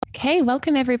Okay,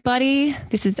 welcome everybody.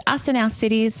 This is Us in Our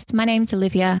Cities. My name's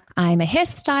Olivia. I'm a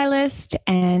hairstylist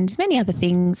and many other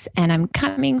things, and I'm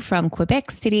coming from Quebec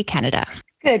City, Canada.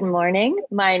 Good morning.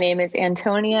 My name is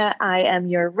Antonia. I am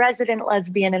your resident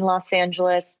lesbian in Los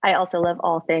Angeles. I also love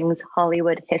all things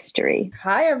Hollywood history.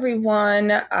 Hi,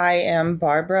 everyone. I am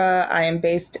Barbara. I am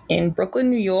based in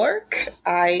Brooklyn, New York.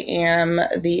 I am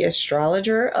the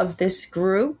astrologer of this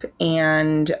group,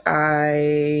 and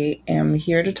I am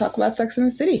here to talk about Sex in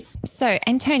the City. So,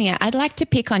 Antonia, I'd like to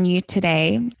pick on you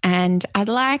today, and I'd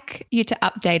like you to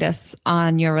update us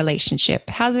on your relationship.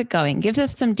 How's it going? Give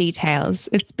us some details.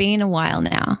 It's been a while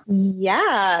now.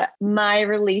 Yeah, my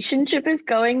relationship is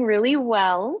going really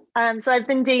well. So I've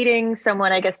been dating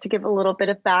someone, I guess, to give a little bit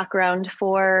of background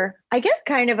for, I guess,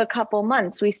 kind of a couple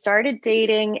months. We started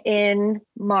dating in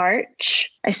March.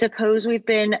 I suppose we've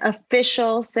been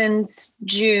official since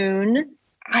June.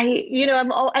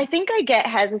 I think I get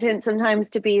hesitant sometimes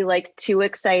to be like too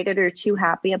excited or too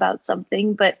happy about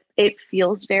something, but it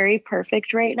feels very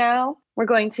perfect right now. We're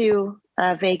going to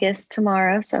Vegas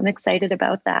tomorrow, so I'm excited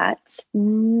about that.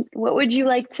 What would you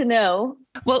like to know?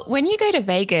 Well, when you go to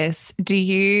Vegas, do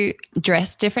you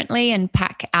dress differently and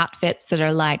pack outfits that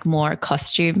are like more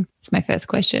costume? That's my first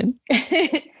question.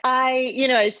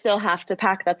 I still have to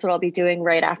pack. That's what I'll be doing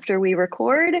right after we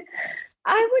record.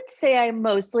 I would say I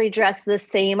mostly dress the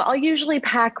same. I'll usually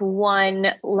pack one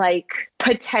like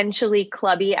potentially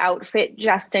clubby outfit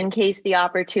just in case the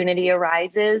opportunity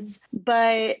arises.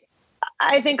 But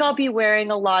I think I'll be wearing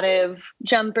a lot of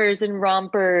jumpers and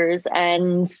rompers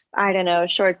and, I don't know,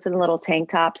 shorts and little tank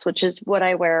tops, which is what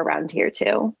I wear around here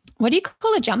too. What do you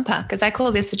call a jumper? Because I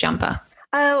call this a jumper.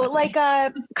 Oh, like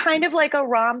a kind of like a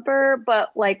romper,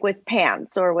 but like with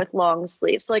pants or with long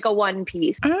sleeves, like a one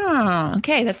piece. Oh,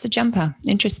 okay. That's a jumper.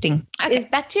 Interesting. Okay,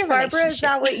 back to your Barbara, relationship. is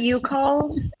that what you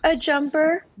call a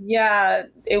jumper? Yeah,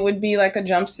 it would be like a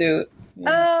jumpsuit.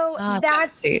 Oh,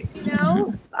 that's,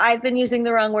 jumpsuit. I've been using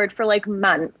the wrong word for like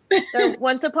months. So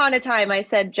once upon a time, I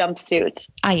said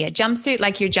jumpsuit. Oh, yeah. Jumpsuit,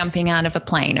 like you're jumping out of a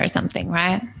plane or something,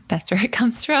 right? That's where it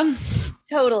comes from.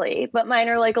 Totally. But mine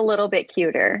are like a little bit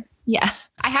cuter. Yeah.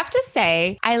 I have to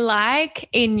say, I like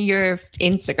in your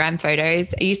Instagram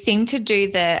photos, you seem to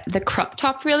do the crop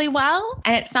top really well.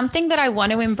 And it's something that I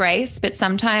want to embrace, but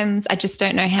sometimes I just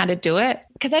don't know how to do it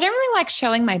because I don't really like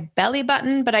showing my belly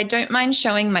button, but I don't mind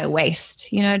showing my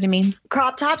waist. You know what I mean?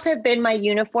 Crop tops have been my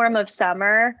uniform of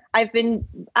summer. I've been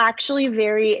actually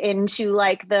very into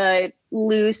like the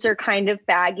loose or kind of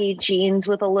baggy jeans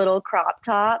with a little crop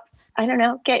top. I don't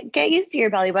know. Get used to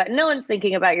your belly button. No one's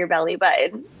thinking about your belly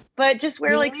button. But just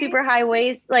wear like super high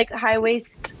waist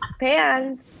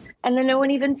pants, and then no one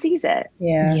even sees it.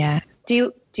 Yeah. Yeah.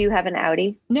 Do you have an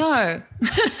Audi? No.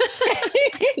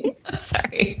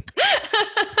 Sorry.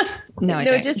 No, I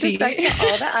don't. No disrespect to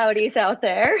all the Audis out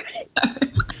there.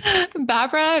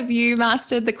 Barbara, have you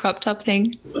mastered the crop top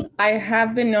thing? I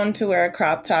have been known to wear a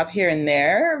crop top here and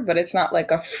there, but it's not like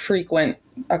a frequent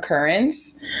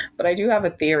occurrence. But I do have a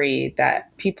theory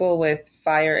that people with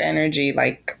fire energy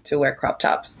like to wear crop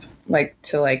tops, like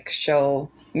to like show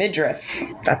midriff.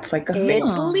 That's like a thing.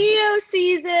 It's Leo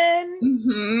season.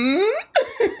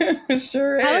 Mm-hmm.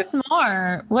 Sure is. Tell us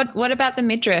more. What about the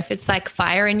midriff? It's like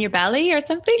fire in your belly or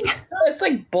something? It's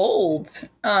like bold,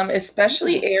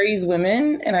 especially Aries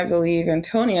women. And I believe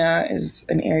Antonia is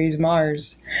an Aries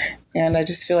Mars. And I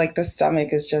just feel like the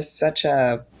stomach is just such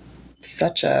a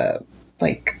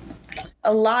like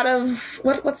a lot of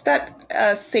what's that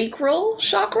sacral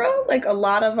chakra? Like a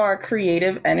lot of our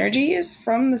creative energy is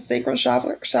from the sacral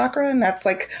chakra, and that's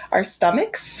like our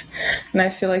stomachs. And I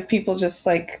feel like people just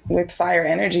like with fire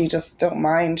energy just don't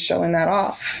mind showing that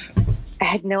off. I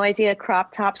had no idea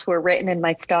crop tops were written in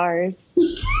my stars.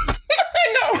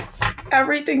 I know.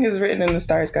 Everything is written in the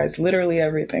stars, guys. Literally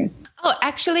everything. Oh,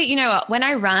 actually, you know what? When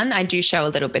I run, I do show a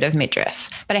little bit of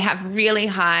midriff, but I have really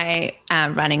high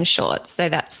running shorts. So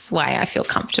that's why I feel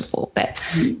comfortable. But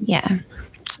yeah.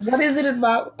 What is it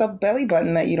about the belly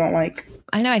button that you don't like?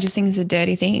 I know. I just think it's a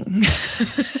dirty thing.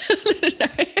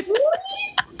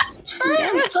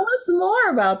 Yeah, tell us more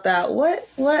about that.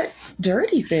 What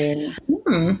dirty thing?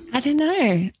 I don't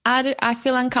know. I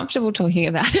feel uncomfortable talking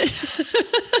about it.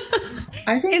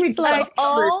 I think it's like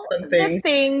all the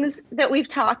things that we've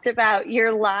talked about.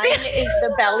 Your line is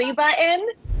the belly button.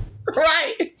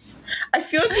 Right. I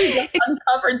feel like we just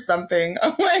uncovered something.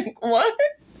 I'm like, what?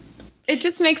 It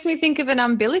just makes me think of an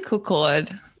umbilical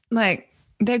cord. Like,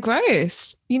 they're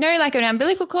gross. You know, like an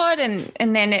umbilical cord and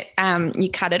then it you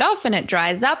cut it off and it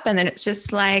dries up and then it's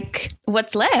just like,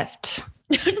 what's left?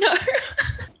 No.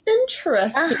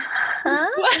 Interesting.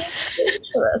 Uh-huh.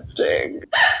 Interesting.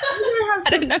 I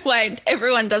don't know why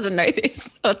everyone doesn't know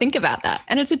this or think about that.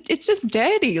 And it's just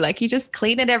dirty. Like you just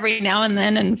clean it every now and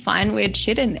then and find weird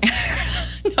shit in there.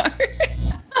 No.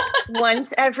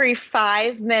 Once every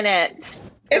 5 minutes for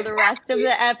It's the rest of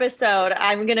the episode,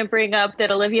 I'm going to bring up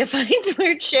that Olivia finds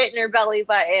weird shit in her belly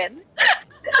button.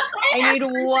 I need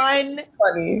one.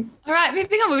 funny. All right,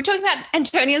 moving on. We were talking about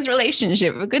Antonia's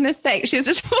relationship. For goodness sake, she's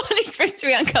just supposed to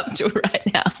be uncomfortable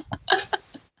right now.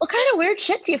 What kind of weird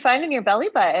shit do you find in your belly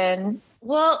button?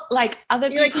 Well, like other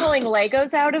You like people. pulling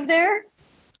Legos out of there?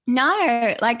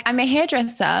 No, like I'm a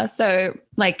hairdresser, so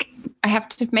like I have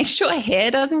to make sure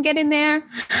hair doesn't get in there.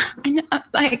 And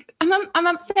I'm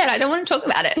upset. I don't want to talk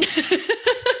about it.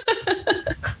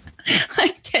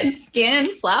 Like dead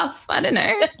skin, fluff. I don't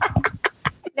know.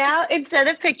 Now, instead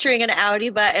of picturing an Audi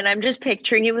button, I'm just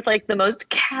picturing you with like the most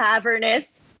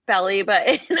cavernous belly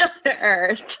button on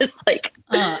earth. Just like,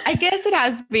 I guess it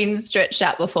has been stretched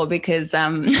out before because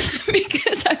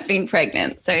because I've been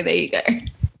pregnant. So there you go.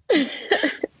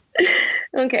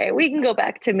 okay, we can go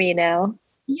back to me now.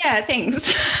 Yeah,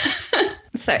 thanks.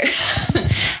 So,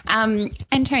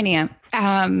 Antonia,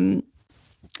 I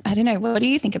don't know. What do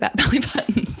you think about belly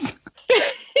buttons?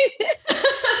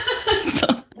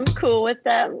 I'm cool with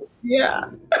them. Yeah.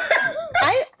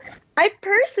 I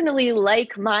personally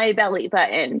like my belly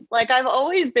button. Like I've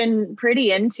always been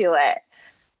pretty into it.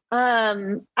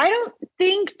 I don't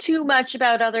think too much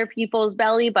about other people's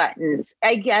belly buttons.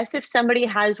 I guess if somebody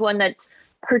has one that's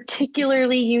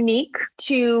particularly unique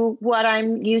to what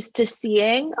I'm used to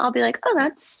seeing, I'll be like, oh,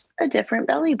 that's a different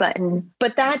belly button.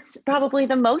 But that's probably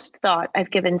the most thought I've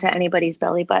given to anybody's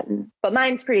belly button. But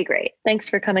mine's pretty great. Thanks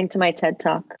for coming to my TED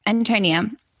Talk.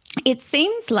 Antonia, it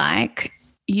seems like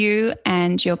you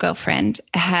and your girlfriend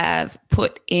have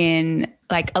put in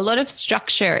like a lot of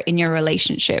structure in your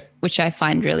relationship, which I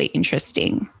find really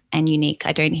interesting and unique.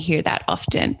 I don't hear that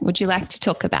often. Would you like to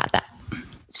talk about that?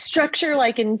 Structure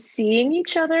like in seeing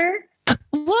each other?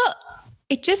 Well,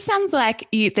 it just sounds like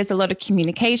there's a lot of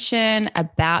communication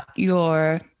about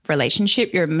your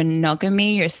relationship, your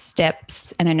monogamy, your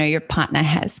steps. And I know your partner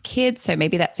has kids, so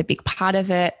maybe that's a big part of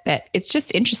it, but it's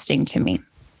just interesting to me.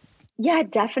 Yeah,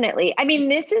 definitely. I mean,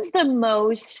 this is the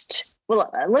most,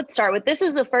 well, let's start with, this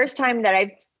is the first time that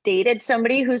I've dated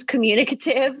somebody who's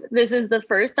communicative. This is the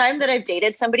first time that I've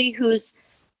dated somebody who's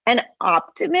an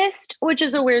optimist, which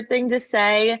is a weird thing to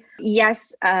say.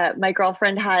 Yes, my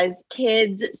girlfriend has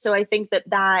kids, so I think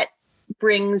that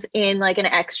brings in like an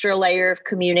extra layer of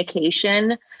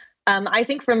communication. I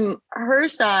think from her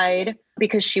side,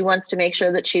 because she wants to make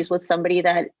sure that she's with somebody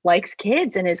that likes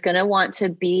kids and is going to want to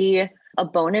be a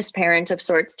bonus parent of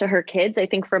sorts to her kids. I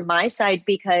think from my side,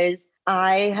 because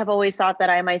I have always thought that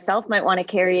I myself might want to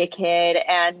carry a kid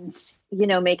and, you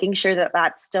know, making sure that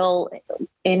that's still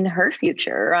in her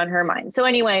future or on her mind. So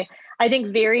anyway, I think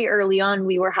very early on,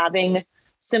 we were having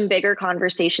some bigger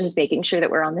conversations, making sure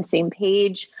that we're on the same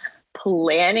page,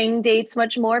 planning dates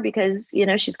much more because, you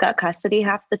know, she's got custody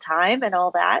half the time and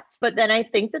all that. But then I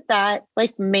think that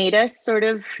like made us sort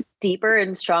of deeper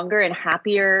and stronger and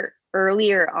happier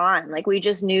earlier on. Like we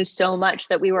just knew so much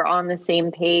that we were on the same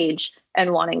page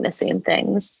and wanting the same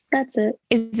things. That's it.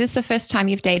 Is this the first time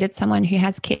you've dated someone who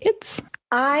has kids?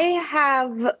 I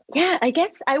have, yeah, I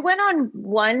guess I went on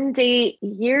one date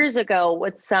years ago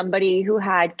with somebody who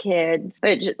had kids,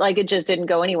 but it just didn't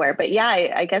go anywhere. But yeah,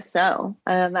 I guess so.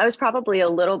 I was probably a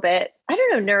little bit, I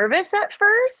don't know, nervous at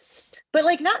first, but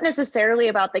like not necessarily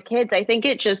about the kids. I think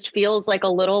it just feels like a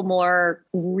little more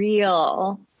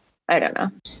real. I don't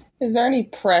know. Is there any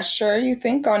pressure you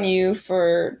think on you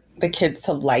for the kids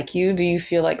to like you? Do you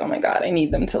feel like, oh my God, I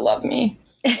need them to love me?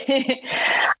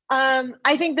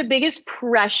 I think the biggest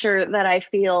pressure that I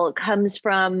feel comes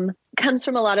from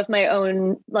a lot of my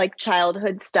own like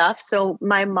childhood stuff. So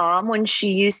my mom, when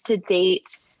she used to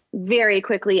date, very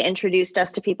quickly introduced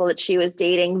us to people that she was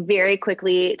dating, very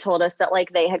quickly told us that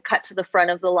like they had cut to the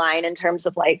front of the line in terms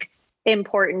of like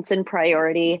importance and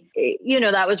priority. You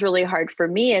know, that was really hard for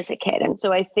me as a kid. And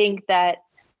so I think that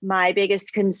my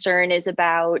biggest concern is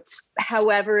about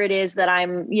however it is that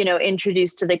I'm, you know,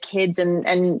 introduced to the kids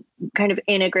and kind of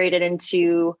integrated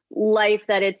into life,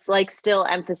 that it's like still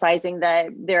emphasizing that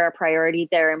they're a priority,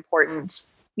 they're important,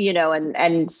 you know,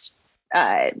 and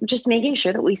just making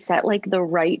sure that we set like the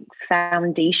right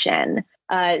foundation.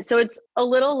 So it's a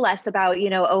little less about,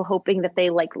 you know, hoping that they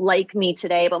like me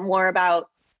today, but more about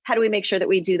how do we make sure that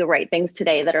we do the right things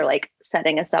today that are like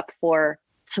setting us up for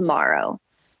tomorrow.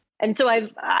 And so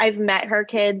I've met her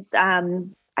kids, I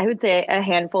would say a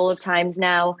handful of times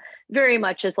now, very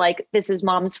much as like, this is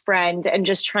mom's friend, and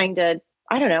just trying to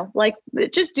I don't know, like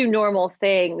just do normal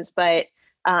things, but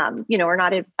we're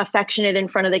not affectionate in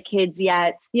front of the kids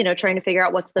yet, trying to figure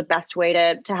out what's the best way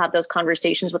to have those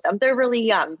conversations with them. They're really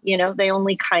young, they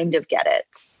only kind of get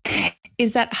it.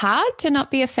 Is that hard to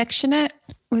not be affectionate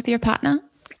with your partner?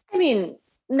 I mean,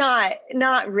 not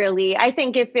really. I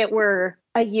think if it were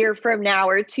a year from now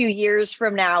or 2 years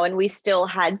from now and we still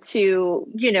had to,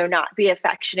 not be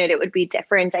affectionate, it would be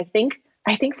different. I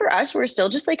think for us, we're still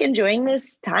just like enjoying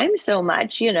this time so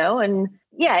much, and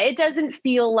yeah, it doesn't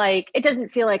feel like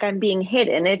I'm being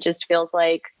hidden. It just feels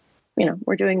like,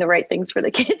 we're doing the right things for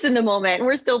the kids in the moment.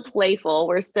 We're still playful.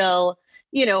 We're still,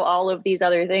 all of these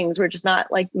other things. We're just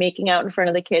not like making out in front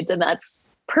of the kids, and that's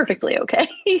perfectly okay.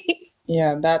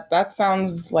 Yeah, that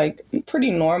sounds like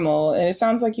pretty normal. And it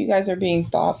sounds like you guys are being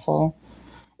thoughtful.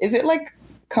 Is it like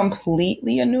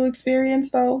completely a new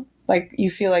experience though? Like you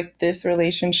feel like this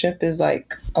relationship is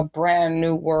like a brand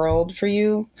new world for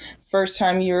you? First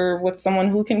time you're with someone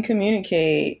who can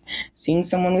communicate, seeing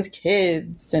someone with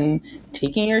kids and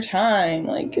taking your time.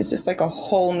 Like, is this like a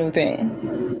whole new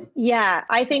thing? Yeah,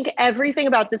 I think everything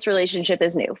about this relationship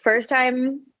is new. First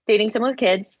time dating someone with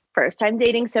kids, first time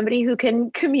dating somebody who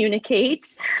can communicate,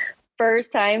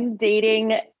 first time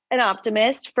dating an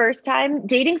optimist, first time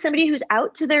dating somebody who's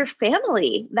out to their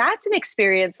family. That's an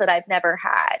experience that I've never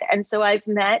had. And so I've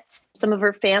met some of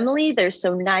her family. They're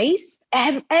so nice.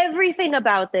 And everything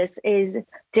about this is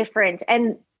different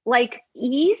and like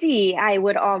easy, I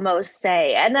would almost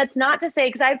say. And that's not to say,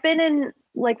 because I've been in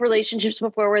like relationships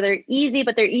before where they're easy,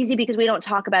 but they're easy because we don't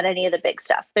talk about any of the big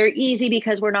stuff. They're easy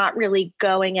because we're not really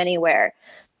going anywhere.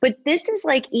 But this is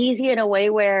like easy in a way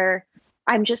where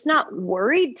I'm just not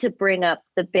worried to bring up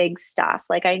the big stuff.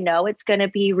 Like I know it's going to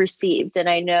be received, and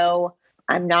I know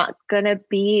I'm not going to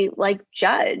be like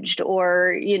judged,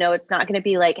 or, it's not going to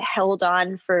be like held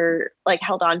on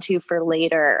to for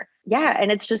later. Yeah.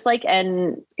 And it's just like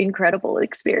an incredible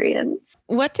experience.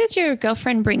 What does your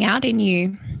girlfriend bring out in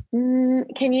you?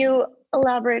 Can you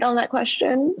elaborate on that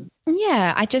question?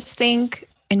 Yeah, I just think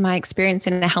in my experience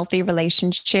in a healthy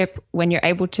relationship, when you're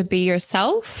able to be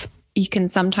yourself, you can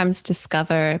sometimes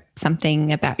discover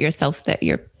something about yourself that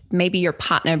maybe your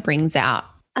partner brings out.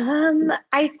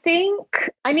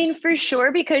 I mean, for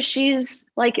sure, because she's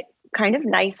like kind of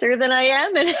nicer than I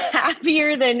am and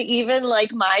happier than even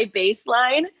like my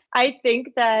baseline. I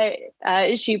think that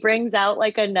she brings out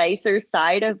like a nicer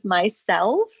side of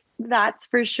myself. That's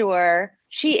for sure.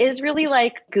 She is really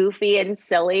like goofy and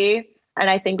silly. And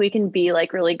I think we can be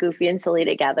like really goofy and silly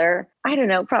together. I don't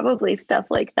know, probably stuff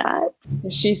like that.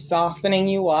 Is she softening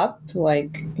you up?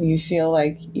 Like you feel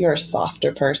like you're a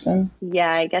softer person?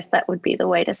 Yeah, I guess that would be the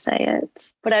way to say it.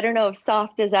 But I don't know if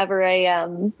soft is ever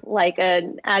like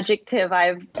an adjective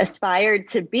I've aspired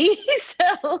to be.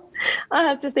 So I'll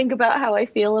have to think about how I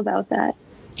feel about that.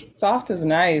 Soft is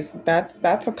nice.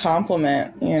 That's a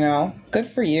compliment, Good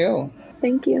for you.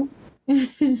 Thank you.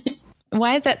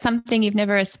 Why is that something you've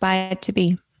never aspired to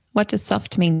be? What does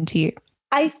soft mean to you?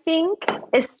 I think,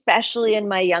 especially in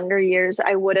my younger years,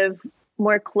 I would have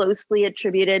more closely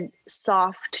attributed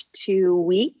soft to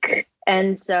weak.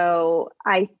 And so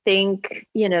I think,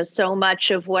 so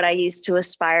much of what I used to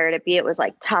aspire to be, it was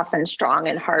like tough and strong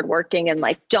and hardworking and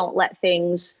like, don't let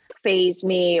things phase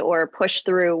me or push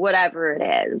through whatever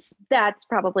it is. That's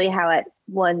probably how at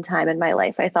one time in my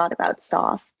life I thought about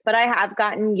soft. But I have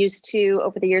gotten used to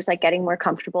over the years, like getting more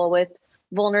comfortable with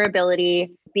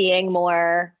vulnerability, being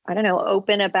more,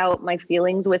 open about my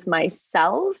feelings with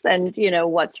myself and,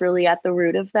 what's really at the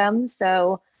root of them.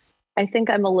 So I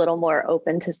think I'm a little more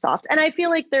open to soft. And I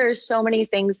feel like there are so many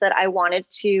things that I wanted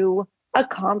to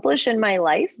accomplish in my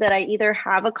life that I either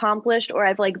have accomplished or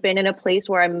I've like been in a place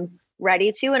where I'm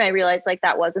ready to. And I realized like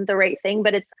that wasn't the right thing,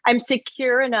 but I'm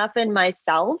secure enough in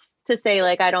myself to say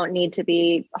like, I don't need to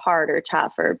be hard or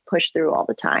tough or push through all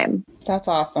the time. That's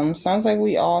awesome. Sounds like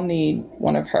we all need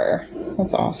one of her.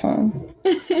 That's awesome.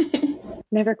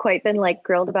 Never quite been like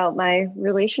grilled about my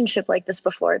relationship like this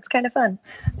before. It's kind of fun.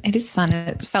 It is fun.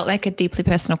 It felt like a deeply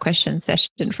personal question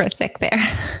session for a sec there.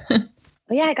 But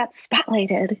yeah, I got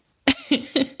spotlighted.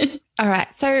 All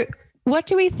right. So what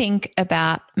do we think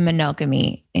about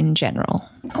monogamy in general?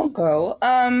 I'll go.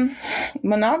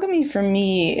 Monogamy for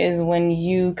me is when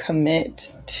you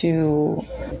commit to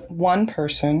one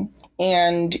person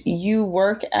and you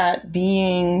work at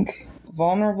being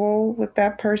vulnerable with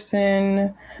that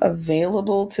person,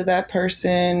 available to that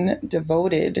person,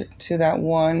 devoted to that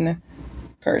one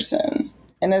person.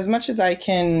 And as much as I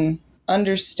can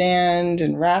understand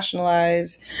and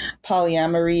rationalize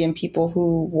polyamory and people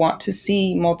who want to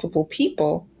see multiple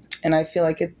people, And I feel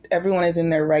like everyone is in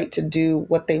their right to do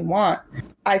what they want.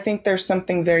 I think there's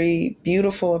something very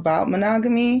beautiful about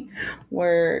monogamy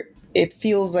where it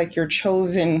feels like you're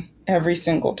chosen every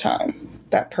single time.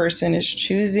 That person is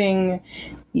choosing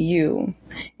you.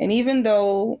 And even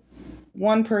though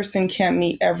one person can't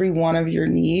meet every one of your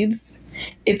needs,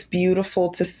 it's beautiful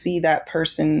to see that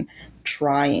person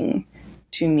trying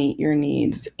to meet your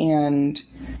needs. And,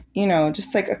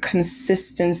 just like a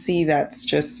consistency that's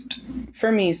just,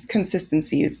 for me,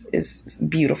 consistency is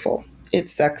beautiful.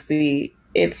 It's sexy.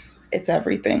 It's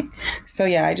everything. So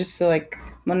yeah, I just feel like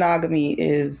monogamy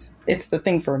it's the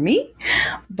thing for me.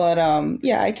 But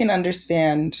yeah, I can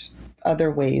understand other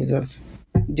ways of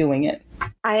doing it.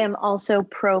 I am also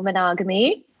pro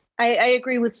monogamy. I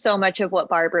agree with so much of what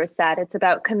Barbara said. It's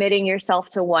about committing yourself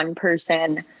to one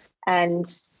person, and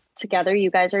together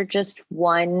you guys are just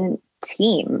one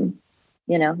team,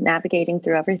 navigating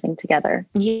through everything together.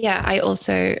 Yeah, I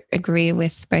also agree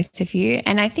with both of you.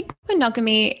 And I think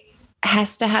monogamy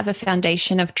has to have a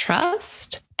foundation of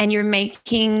trust, and you're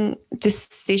making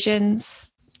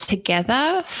decisions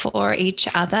together for each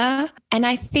other. And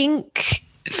I think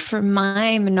for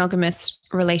my monogamous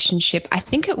relationship, I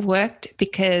think it worked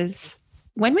because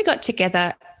when we got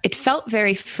together, it felt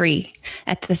very free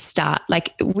at the start.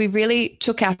 Like we really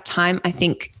took our time, I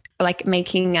think, like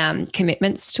making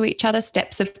commitments to each other,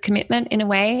 steps of commitment in a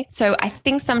way. So I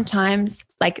think sometimes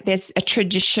like there's a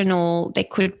traditional, there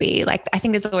could be like, I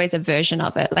think there's always a version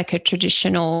of it, like a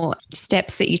traditional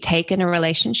steps that you take in a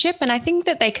relationship. And I think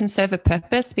that they can serve a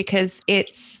purpose because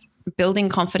it's building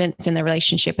confidence in the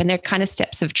relationship, and they're kind of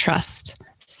steps of trust.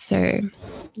 So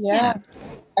yeah.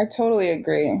 I totally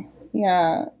agree.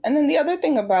 Yeah. And then the other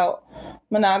thing about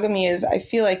monogamy is I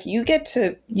feel like you get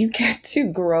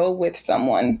to grow with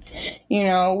someone.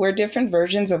 We're different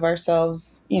versions of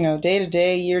ourselves, day to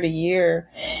day, year to year.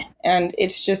 And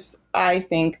it's just, I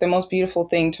think, the most beautiful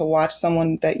thing to watch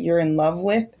someone that you're in love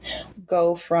with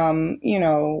go from,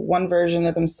 one version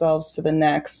of themselves to the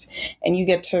next. And you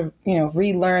get to,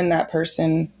 relearn that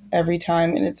person every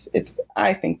time. And it's,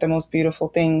 I think, the most beautiful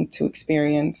thing to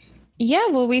experience. Yeah,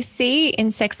 well, we see in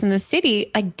Sex and the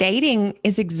City, like dating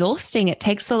is exhausting. It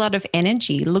takes a lot of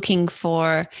energy looking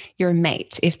for your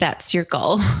mate, if that's your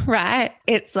goal, right?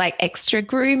 It's like extra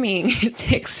grooming,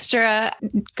 it's extra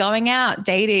going out,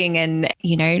 dating, and,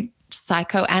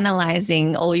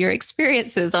 psychoanalyzing all your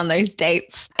experiences on those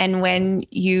dates. And when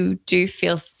you do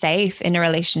feel safe in a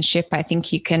relationship, I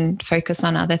think you can focus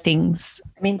on other things.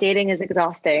 I mean, dating is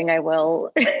exhausting. I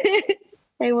will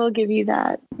give you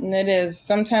that. It is.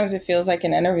 Sometimes it feels like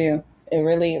an interview. It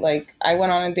really, like, I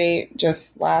went on a date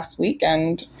just last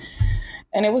weekend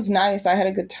and it was nice. I had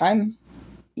a good time.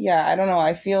 Yeah, I don't know.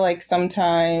 I feel like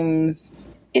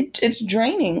sometimes it's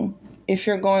draining if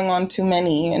you're going on too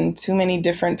many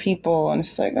different people. And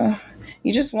it's like,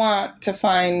 you just want to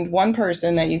find one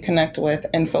person that you connect with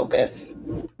and focus.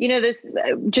 This,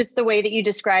 just the way that you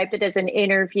described it as an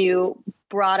interview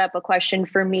brought up a question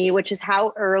for me, which is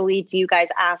how early do you guys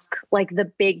ask like the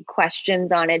big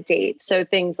questions on a date? So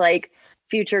things like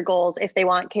future goals, if they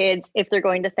want kids, if they're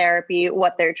going to therapy,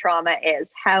 what their trauma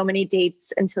is. How many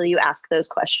dates until you ask those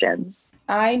questions?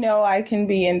 I know I can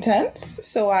be intense,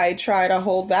 so I try to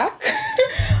hold back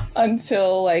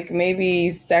until like maybe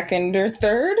second or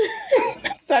third.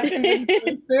 Second is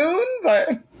too soon,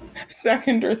 but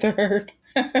second or third.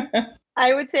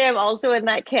 I would say I'm also in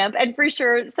that camp. And for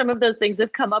sure, some of those things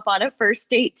have come up on a first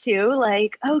date too.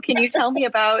 Like, oh, can you tell me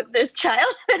about this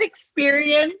childhood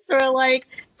experience? Or like,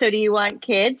 so do you want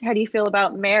kids? How do you feel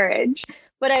about marriage?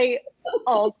 But I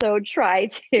also try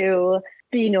to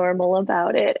be normal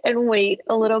about it and wait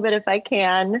a little bit if I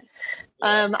can.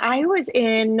 I was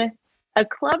in a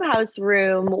clubhouse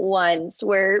room once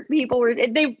where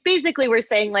they basically were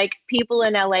saying like people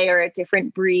in LA are a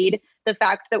different breed. The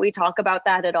fact that we talk about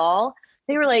that at all,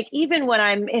 they were like, even when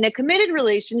I'm in a committed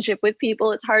relationship with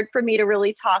people, it's hard for me to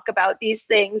really talk about these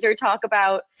things or talk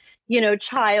about,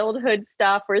 childhood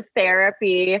stuff or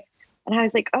therapy. And I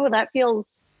was like, oh, that feels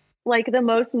like the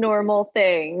most normal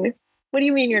thing. What do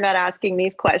you mean you're not asking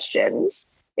these questions?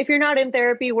 If you're not in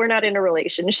therapy, we're not in a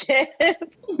relationship.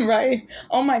 Right.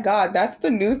 Oh my God. That's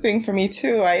the new thing for me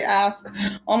too. I ask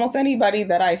almost anybody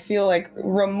that I feel like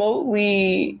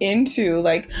remotely into,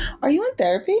 like, are you in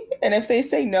therapy? And if they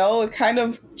say no, it kind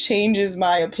of changes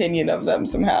my opinion of them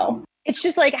somehow. It's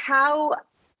just like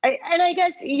I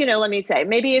guess, let me say,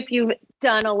 maybe if you've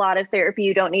done a lot of therapy,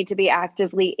 you don't need to be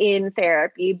actively in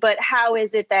therapy, but how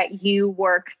is it that you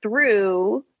work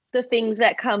through the things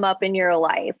that come up in your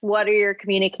life? What are your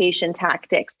communication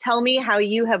tactics? Tell me how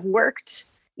you have worked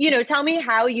tell me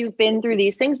how you've been through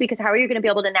these things, because how are you going to be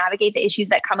able to navigate the issues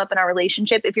that come up in our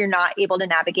relationship if you're not able to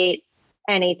navigate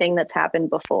anything that's happened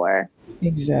before?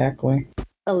 Exactly.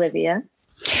 Olivia?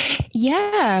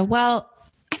 Yeah, well,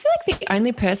 I feel like the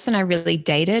only person I really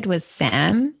dated was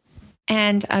Sam.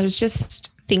 And I was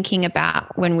just thinking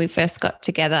about when we first got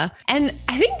together. And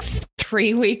I think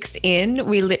 3 weeks in,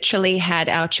 we literally had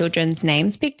our children's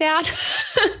names picked out.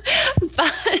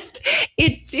 But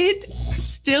it did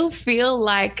still feel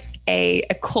like a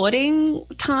courting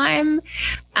time.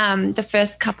 The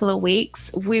first couple of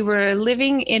weeks, we were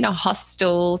living in a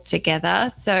hostel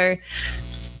together. So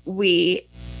we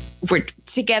were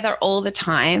together all the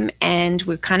time and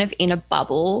we're kind of in a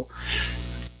bubble.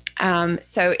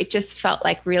 So it just felt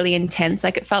like really intense.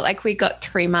 Like it felt like we got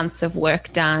 3 months of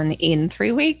work done in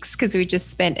 3 weeks because we just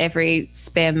spent every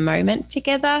spare moment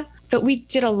together. But we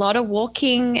did a lot of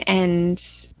walking, and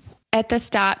at the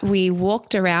start we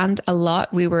walked around a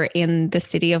lot. We were in the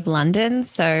city of London,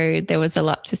 so there was a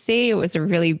lot to see. It was a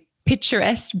really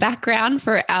picturesque background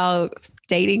for our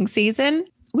dating season.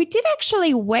 We did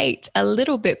actually wait a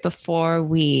little bit before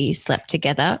we slept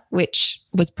together, which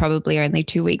was probably only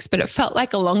 2 weeks, but it felt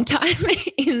like a long time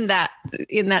in that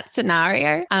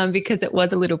scenario because it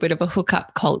was a little bit of a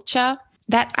hookup culture.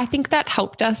 I think that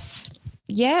helped us.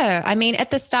 Yeah. I mean, at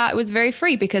the start, it was very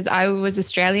free because I was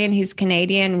Australian, he's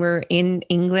Canadian. We're in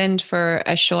England for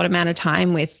a short amount of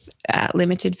time with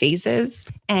limited visas.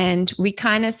 And we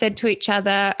kind of said to each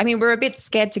other, I mean, we're a bit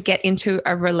scared to get into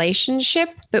a relationship,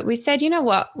 but we said, you know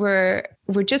what, we're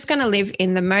just going to live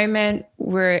in the moment.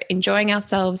 We're enjoying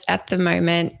ourselves at the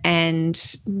moment and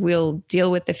we'll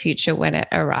deal with the future when it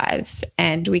arrives.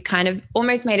 And we kind of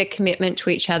almost made a commitment to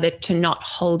each other to not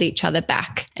hold each other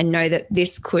back and know that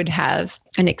this could have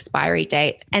an expiry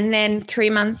date. And then 3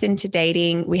 months into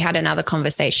dating, we had another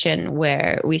conversation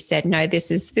where we said, no,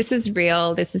 this is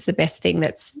real. This is the best thing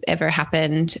that's ever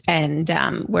happened. And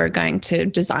we're going to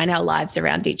design our lives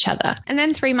around each other. And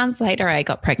then 3 months later, I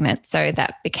got pregnant. So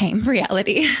that became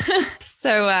reality.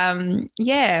 So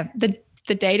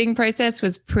the dating process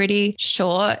was pretty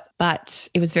short, but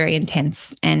it was very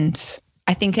intense. And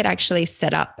I think it actually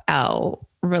set up our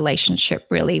relationship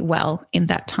really well in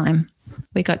that time.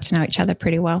 We got to know each other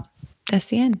pretty well. That's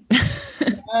the end.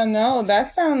 No, that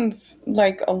sounds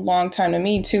like a long time to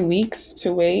me. 2 weeks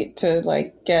to wait to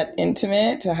like get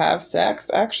intimate, to have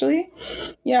sex, actually.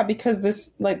 Yeah, because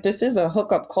this is a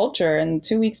hookup culture, and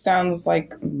 2 weeks sounds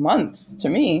like months to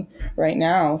me right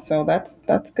now. So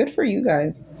that's good for you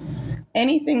guys.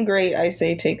 Anything great, I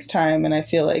say, takes time, and I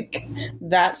feel like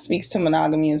that speaks to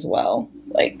monogamy as well.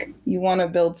 Like, you want to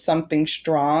build something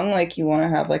strong, like you want to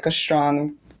have like a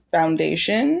strong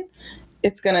foundation.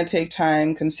 It's going to take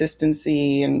time,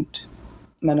 consistency, and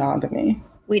monogamy.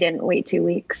 We didn't wait 2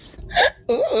 weeks.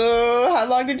 Ooh, how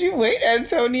long did you wait,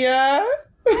 Antonia?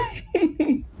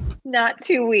 Not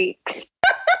 2 weeks.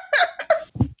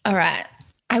 All right.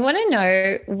 I want to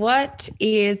know, what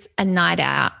is a night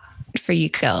out for you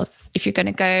girls? If you're going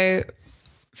to go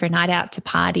for a night out to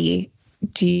party,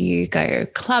 do you go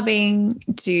clubbing?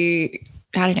 I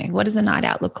don't know, what does a night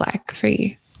out look like for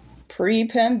you?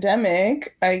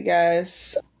 Pre-pandemic, I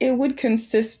guess it would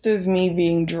consist of me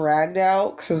being dragged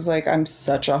out because like I'm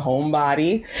such a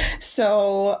homebody.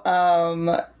 So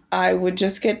I would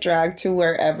just get dragged to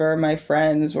wherever my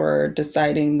friends were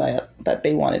deciding that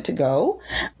they wanted to go.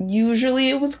 Usually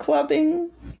it was clubbing,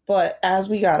 but as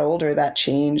we got older, that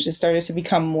changed. It started to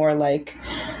become more like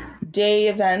day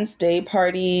events, day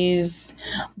parties,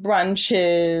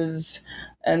 brunches.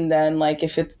 And then, like,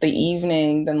 if it's the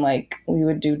evening, then, like, we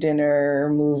would do dinner,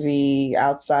 movie,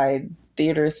 outside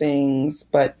theater things.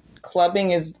 But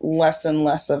clubbing is less and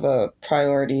less of a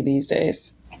priority these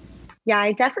days. Yeah,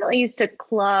 I definitely used to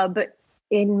club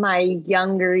in my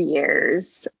younger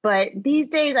years. But these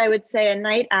days, I would say a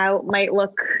night out might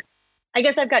look... I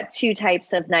guess I've got two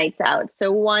types of nights out.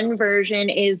 So one version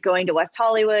is going to West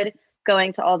Hollywood,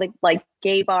 going to all the, like,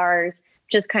 gay bars,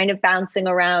 just kind of bouncing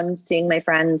around, seeing my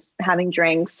friends, having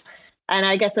drinks. And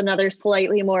I guess another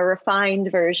slightly more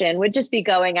refined version would just be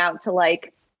going out to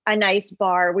like a nice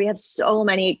bar. We have so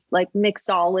many like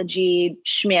mixology,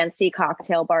 schmancy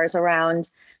cocktail bars around.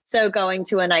 So going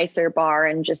to a nicer bar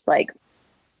and just like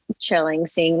chilling,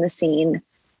 seeing the scene.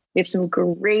 We have some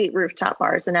great rooftop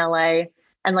bars in LA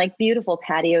and like beautiful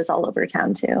patios all over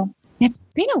town too. It's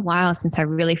been a while since I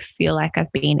really feel like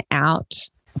I've been out.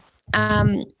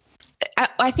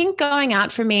 I think going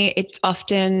out for me, it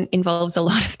often involves a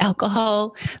lot of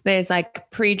alcohol. There's like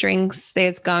pre-drinks,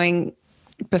 there's going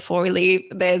before we leave,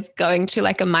 there's going to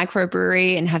like a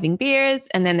microbrewery and having beers.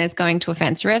 And then there's going to a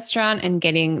fancy restaurant and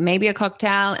getting maybe a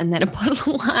cocktail and then a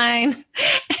bottle of wine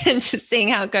and just seeing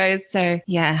how it goes. So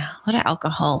yeah, a lot of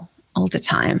alcohol all the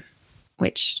time,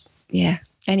 which, yeah.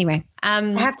 Anyway, I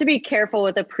have to be careful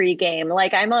with a pregame.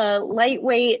 Like I'm a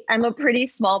lightweight, I'm a pretty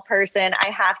small person.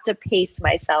 I have to pace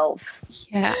myself.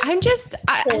 Yeah,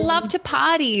 I love to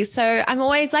party. So I'm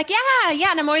always like,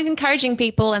 yeah. And I'm always encouraging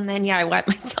people. And then, I wipe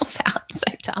myself out. So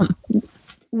dumb.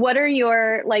 What are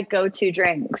your like go-to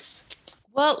drinks?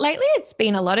 Well, lately it's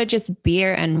been a lot of just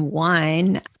beer and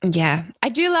wine. Yeah. I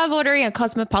do love ordering a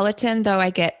Cosmopolitan, though I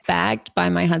get bagged by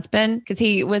my husband because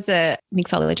he was a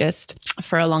mixologist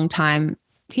for a long time.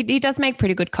 He does make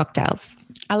pretty good cocktails.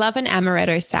 I love an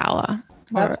amaretto sour.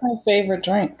 That's my favorite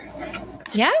drink.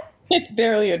 Yeah? It's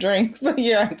barely a drink, but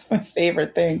yeah, it's my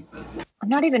favorite thing. I'm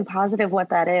not even positive what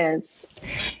that is.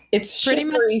 It's Pretty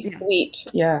sugary much, sweet.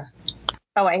 Yeah.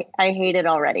 Oh, I hate it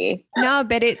already. No,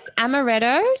 but it's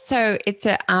amaretto. So it's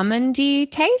an almondy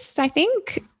taste, I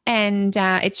think. And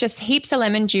it's just heaps of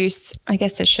lemon juice. I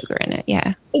guess there's sugar in it.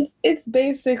 Yeah. It's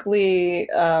basically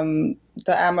the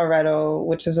amaretto,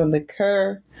 which is a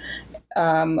liqueur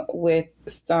with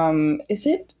some,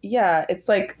 it's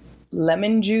like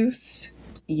lemon juice.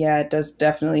 Yeah, it does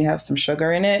definitely have some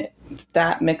sugar in it. It's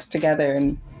that mixed together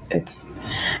and it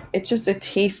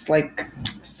tastes like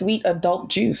sweet adult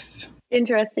juice.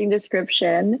 Interesting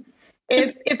description.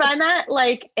 If I'm at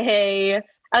like a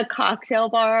cocktail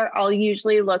bar, I'll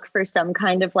usually look for some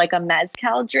kind of like a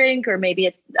mezcal drink or maybe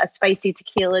a spicy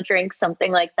tequila drink,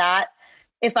 something like that.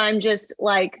 If I'm just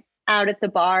like out at the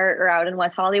bar or out in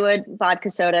West Hollywood, vodka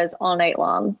sodas all night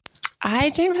long.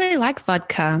 I don't really like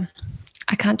vodka.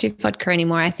 I can't do vodka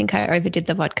anymore. I think I overdid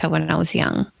the vodka when I was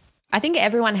young. I think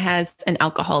everyone has an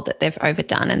alcohol that they've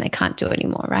overdone and they can't do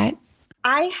anymore, right?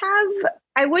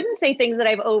 I wouldn't say things that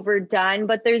I've overdone,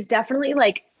 but there's definitely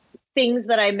like things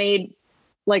that I made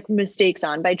like mistakes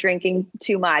on by drinking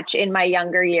too much in my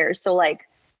younger years. So like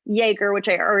Jaeger, which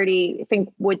I already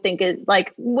would think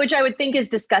is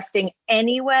disgusting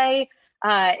anyway,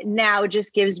 now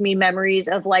just gives me memories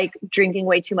of like drinking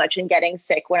way too much and getting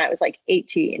sick when I was like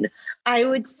 18. I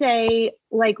would say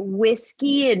like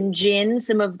whiskey and gin,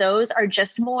 some of those are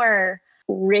just more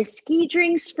risky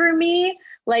drinks for me.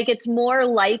 Like it's more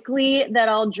likely that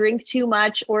I'll drink too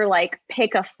much or like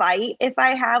pick a fight if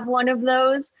I have one of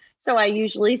those. So I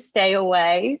usually stay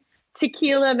away.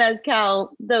 Tequila,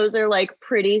 mezcal, those are like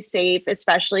pretty safe,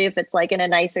 especially if it's like in a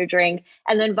nicer drink.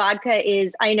 And then vodka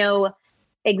is, I know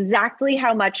exactly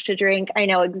how much to drink. I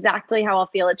know exactly how I'll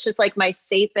feel. It's just like my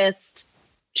safest,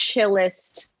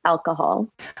 chillest alcohol.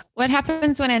 What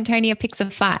happens when Antonia picks a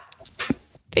fight?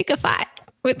 Pick a fight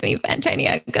with me,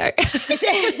 Antonia. Go.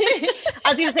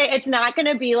 I was going to say, it's not going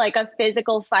to be like a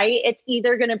physical fight. It's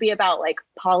either going to be about like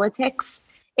politics.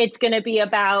 It's going to be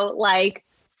about like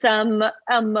some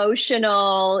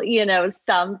emotional,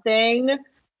 something.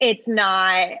 It's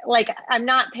not like, I'm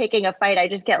not picking a fight. I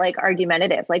just get like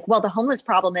argumentative, like, well, the homeless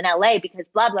problem in LA because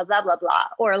blah, blah, blah, blah, blah.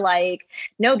 Or like,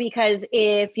 no, because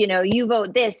if, you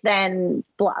vote this, then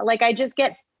blah. Like I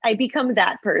become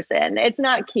that person. It's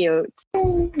not cute.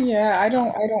 Yeah, I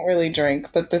don't really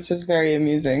drink, but this is very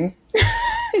amusing.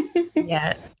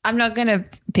 Yeah. I'm not going to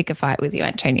pick a fight with you,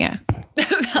 Antonia.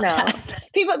 No.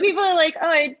 People are like,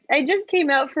 oh, I just came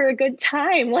out for a good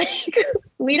time. Like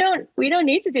we don't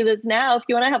need to do this now. If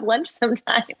you want to have lunch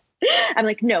sometime. I'm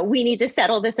like, no, we need to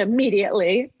settle this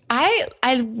immediately. I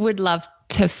would love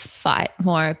to fight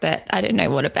more, but I don't know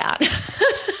what about. I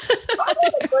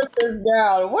want to put this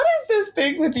down. What is this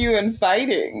thing with you and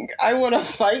fighting? I want to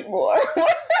fight more.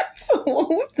 What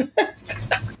was this?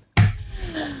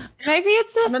 Maybe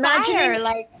it's a fire.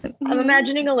 I'm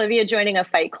imagining Olivia joining a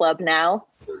fight club now.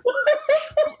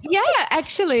 Yeah,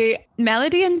 actually,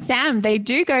 Melody and Sam, they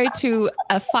do go to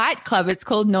a fight club. It's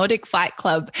called Nordic Fight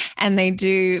Club, and they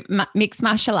do mixed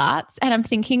martial arts. And I'm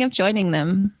thinking of joining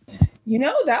them.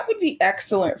 That would be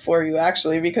excellent for you,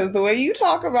 actually, because the way you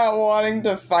talk about wanting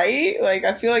to fight, like,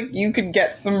 I feel like you could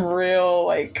get some real,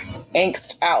 like,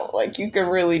 angst out. Like, you could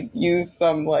really use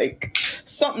some, like,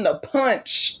 something to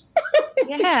punch.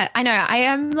 Yeah, I know. I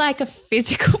am like a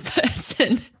physical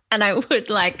person, and I would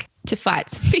like to fight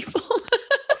some people.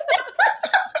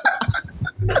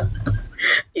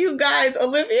 You guys,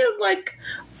 Olivia's like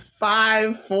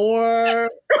 5'4",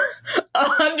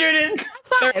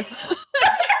 130.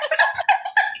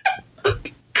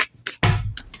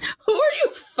 Who are you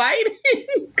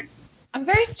fighting? I'm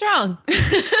very strong.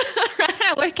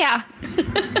 I work out.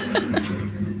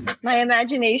 My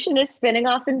imagination is spinning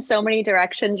off in so many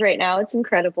directions right now. It's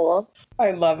incredible. I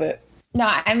love it. No,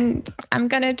 I'm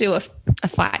gonna do a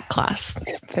fight class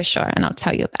for sure, and I'll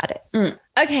tell you about it.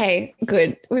 Okay,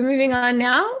 good. We're moving on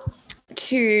now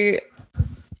to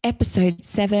episode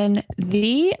 7,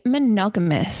 the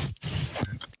monogamists.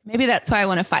 Maybe that's why I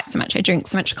want to fight so much. I drink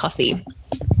so much coffee.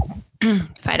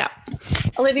 Fight up.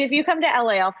 Olivia, if you come to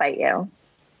LA, I'll fight you. All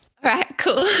right,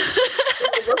 cool.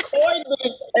 Record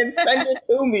this and send it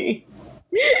to me.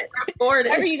 Record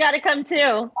Wherever, it. you got to come too.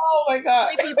 Oh my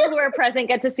God. Only people who are present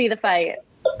get to see the fight.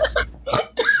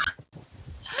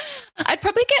 I'd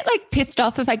probably get like pissed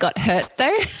off if I got hurt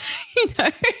though, you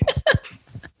know.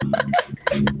 But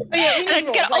yeah, And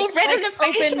I'd get all red in the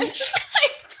face. And I'm just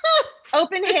like,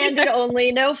 open-handed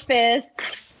only, no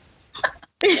fists.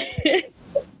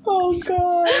 Oh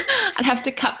God. I'd have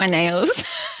to cut my nails.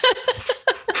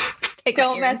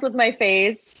 Don't mess with my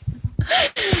face.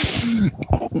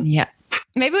 Yeah.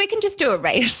 Maybe we can just do a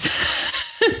race.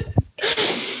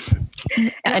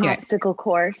 An obstacle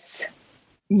course.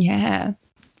 Yeah,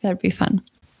 that'd be fun.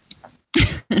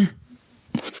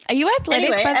 Are you athletic?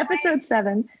 Anyway, by the episode way?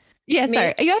 7. Yeah, Me?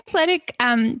 sorry. Are you athletic,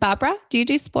 Barbara? Do you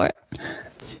do sport?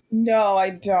 No, I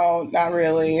don't. Not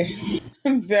really.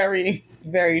 I'm very,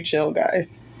 very chill,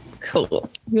 guys. Cool.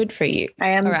 Good for you. I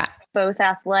am All right. both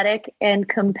athletic and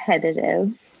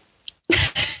competitive.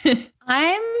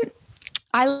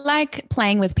 I like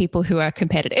playing with people who are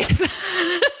competitive.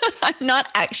 I'm not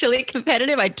actually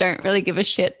competitive. I don't really give a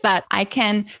shit, but I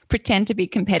can pretend to be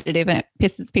competitive and it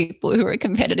pisses people who are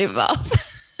competitive off.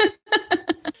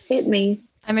 Hit me.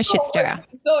 I'm a shit stirrer.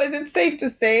 So is it safe to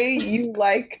say you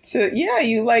like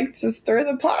to stir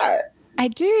the pot? I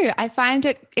do. I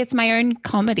find it's my own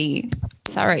comedy.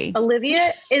 Sorry.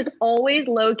 Olivia is always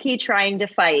low-key trying to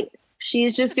fight.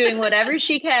 She's just doing whatever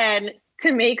she can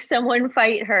to make someone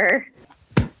fight her.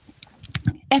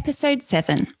 Episode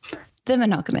 7, the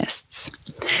monogamists.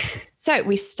 So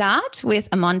we start with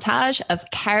a montage of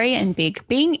Carrie and Big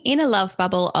being in a love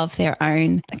bubble of their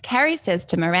own. Carrie says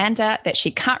to Miranda that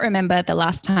she can't remember the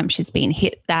last time she's been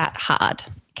hit that hard.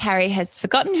 Carrie has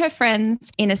forgotten her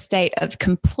friends, in a state of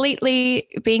completely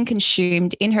being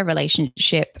consumed in her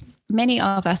relationship. Many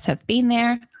of us have been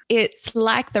there. It's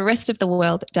like the rest of the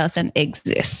world doesn't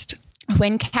exist.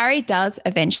 When Carrie does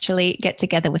eventually get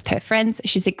together with her friends,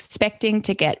 she's expecting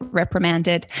to get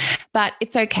reprimanded, but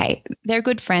it's okay. They're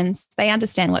good friends. They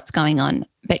understand what's going on,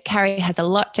 but Carrie has a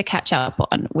lot to catch up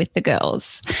on with the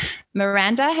girls.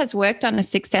 Miranda has worked on a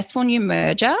successful new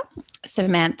merger.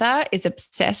 Samantha is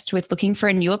obsessed with looking for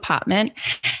a new apartment,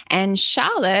 and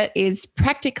Charlotte is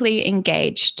practically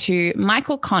engaged to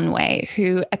Michael Conway,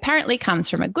 who apparently comes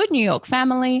from a good New York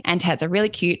family and has a really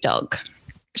cute dog.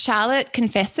 Charlotte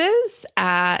confesses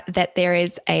that there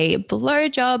is a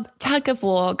blowjob tug of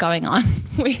war going on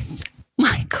with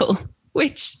Michael,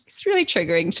 which is really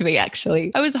triggering to me, actually.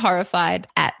 I was horrified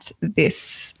at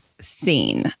this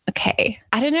scene. Okay.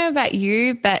 I don't know about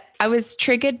you, but I was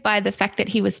triggered by the fact that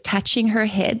he was touching her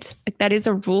head. Like, that is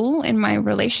a rule in my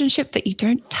relationship that you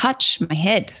don't touch my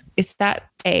head. Is that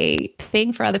a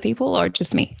thing for other people or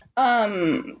just me?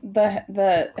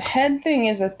 The head thing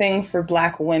is a thing for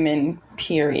Black women,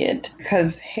 period.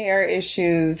 Because hair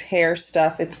issues, hair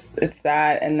stuff, it's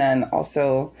that. And then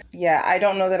also, yeah, I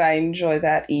don't know that I enjoy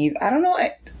that either. I don't know.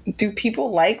 Do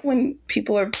people like when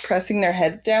people are pressing their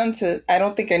heads down to, I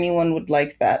don't think anyone would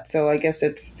like that. So I guess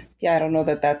I don't know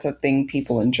that that's a thing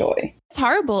people enjoy. It's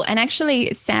horrible. And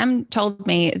actually, Sam told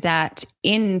me that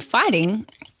in fighting,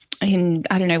 in,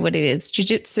 I don't know what it is,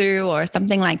 jiu-jitsu or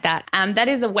something like that, that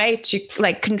is a way to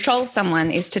like control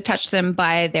someone, is to touch them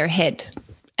by their head.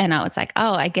 And I was like,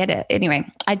 oh, I get it. Anyway,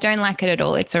 I don't like it at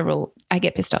all. It's a rule. I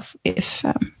get pissed off if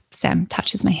Sam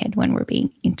touches my head when we're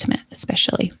being intimate,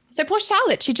 especially. So poor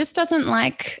Charlotte, she just doesn't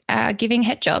like giving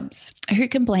head jobs. Who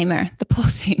can blame her? The poor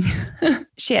thing.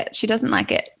 Shit, she doesn't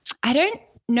like it. I don't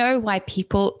know why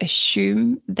people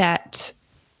assume that,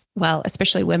 well,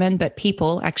 especially women, but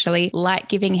people actually like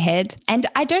giving head. And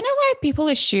I don't know why people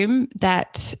assume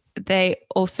that they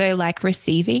also like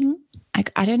receiving.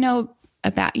 Like, I don't know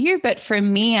about you, but for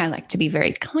me, I like to be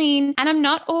very clean, and I'm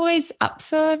not always up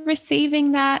for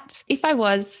receiving that. If I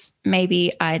was,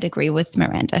 maybe I'd agree with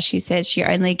Miranda. She says she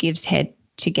only gives head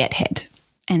to get head,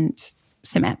 and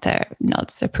Samantha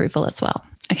nods approval as well.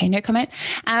 Okay, no comment.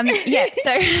 Yeah,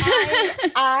 so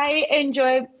I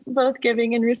enjoy both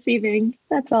giving and receiving.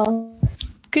 That's all.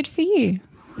 Good for you.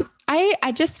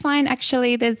 I just find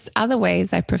actually there's other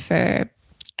ways I prefer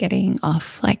getting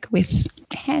off, like with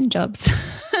hand jobs.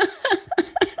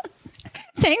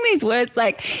 Saying these words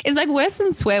is like worse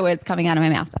than swear words coming out of my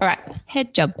mouth. All right.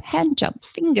 Head job, hand job,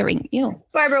 fingering. Ew.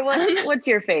 Barbara, what's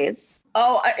your phase?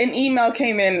 Oh, an email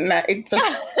came in and it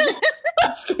just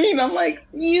screen. I'm like,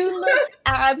 you looked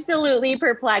absolutely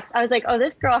perplexed. I was like, oh,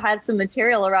 this girl has some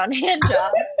material around hand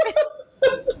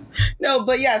jobs. no,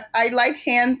 but yes, I like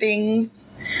hand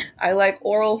things. I like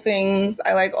oral things.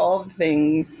 I like all the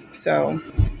things. So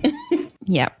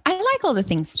yeah, I like all the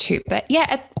things too. But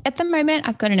yeah, at the moment,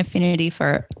 I've got an affinity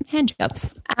for hand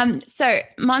jobs. So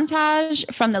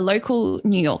montage from the local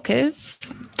New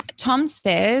Yorkers. Tom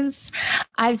says,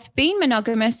 I've been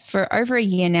monogamous for over a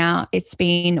year now. It's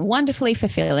been wonderfully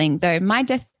fulfilling, though my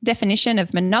definition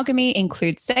of monogamy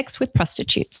includes sex with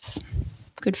prostitutes.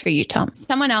 Good for you, Tom.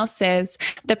 Someone else says,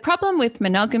 the problem with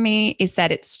monogamy is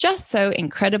that it's just so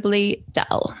incredibly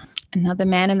dull. Another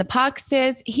man in the park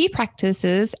says he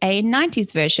practices a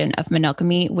 90s version of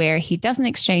monogamy where he doesn't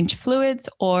exchange fluids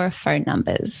or phone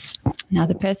numbers.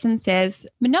 Another person says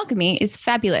monogamy is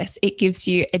fabulous. It gives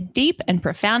you a deep and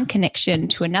profound connection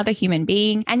to another human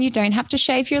being and you don't have to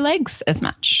shave your legs as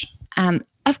much.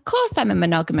 Of course I'm a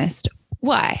monogamist.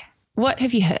 Why? What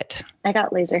have you heard? I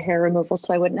got laser hair removal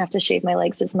so I wouldn't have to shave my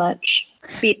legs as much.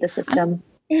 Beat the system.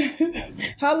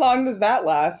 How long does that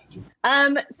last?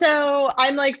 So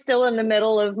I'm like still in the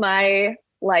middle of my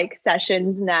like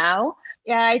sessions now.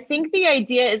 Yeah, I think the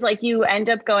idea is like you end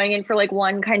up going in for like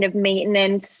one kind of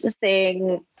maintenance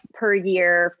thing per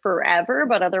year forever,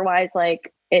 but otherwise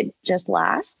like it just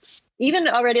lasts. Even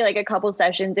already like a couple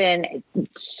sessions in,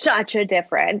 such a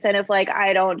difference. And if like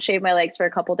I don't shave my legs for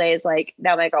a couple days, like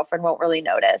now my girlfriend won't really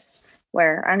notice.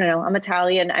 Where, I don't know, I'm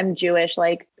Italian, I'm Jewish,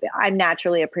 like I'm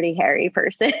naturally a pretty hairy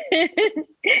person.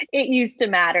 It used to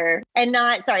matter. And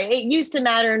it used to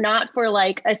matter not for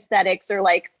like aesthetics or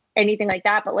like anything like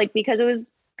that, but like because it was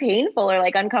painful or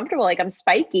like uncomfortable, like I'm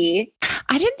spiky.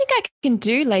 I don't think I can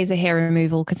do laser hair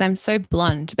removal because I'm so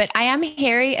blonde, but I am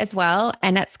hairy as well.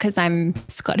 And that's because I'm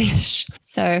Scottish.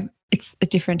 So it's a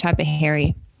different type of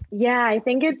hairy. Yeah, I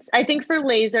think for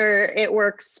laser, it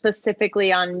works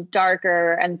specifically on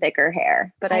darker and thicker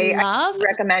hair, but I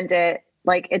recommend it.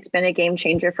 Like it's been a game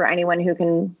changer for anyone who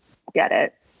can get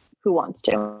it, who wants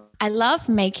to. I love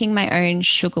making my own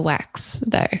sugar wax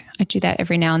though. I do that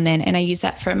every now and then. And I use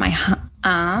that for my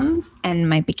arms and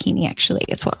my bikini actually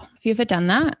as well. Have you ever done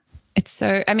that?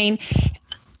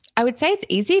 I would say it's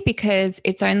easy because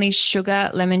it's only sugar,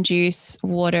 lemon juice,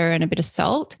 water, and a bit of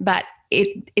salt, but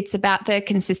it's about the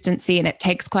consistency and it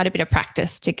takes quite a bit of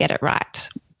practice to get it right.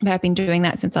 But I've been doing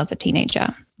that since I was a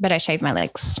teenager. But I shave my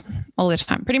legs all the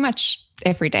time, pretty much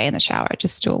every day in the shower. I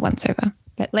just do it once over.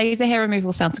 But laser hair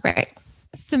removal sounds great.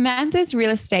 Samantha's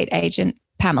real estate agent,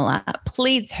 Pamela,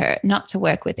 pleads her not to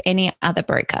work with any other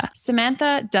broker.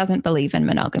 Samantha doesn't believe in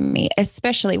monogamy,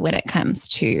 especially when it comes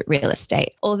to real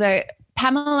estate. Although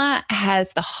Pamela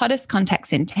has the hottest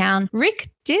contacts in town, Rick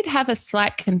did have a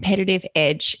slight competitive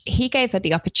edge. He gave her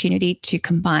the opportunity to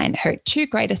combine her two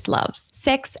greatest loves,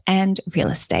 sex and real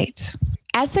estate.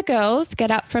 As the girls get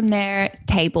up from their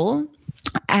table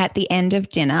at the end of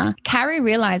dinner, Carrie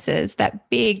realizes that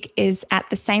Big is at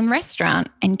the same restaurant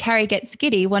and Carrie gets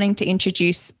giddy wanting to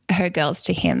introduce her girls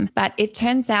to him. But it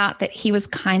turns out that he was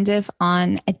kind of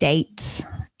on a date.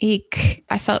 Eek.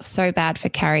 I felt so bad for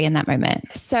Carrie in that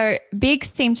moment. So Big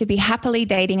seemed to be happily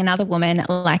dating another woman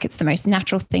like it's the most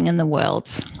natural thing in the world.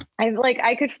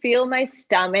 I could feel my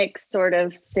stomach sort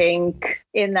of sink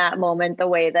in that moment the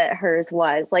way that hers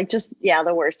was. Like just, yeah,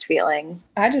 the worst feeling.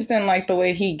 I just didn't like the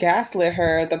way he gaslit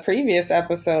her the previous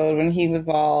episode when he was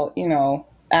all,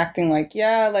 acting like,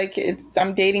 yeah, like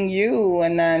I'm dating you.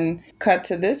 And then cut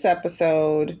to this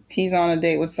episode, he's on a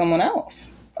date with someone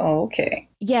else. Oh, okay.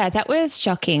 Yeah, that was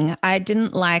shocking. I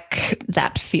didn't like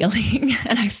that feeling.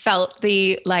 And I felt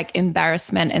the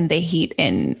embarrassment and the heat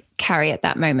in Carrie at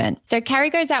that moment. So Carrie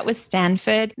goes out with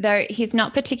Stanford, though he's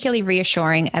not particularly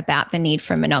reassuring about the need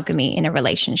for monogamy in a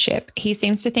relationship. He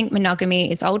seems to think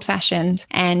monogamy is old-fashioned.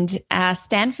 And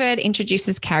Stanford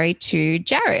introduces Carrie to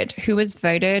Jared, who was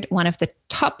voted one of the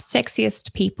top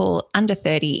sexiest people under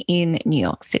 30 in New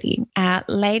York City.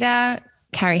 Later,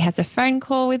 Carrie has a phone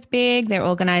call with Big. They're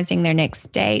organizing their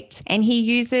next date. And he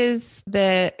uses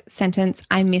the sentence,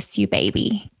 "I miss you,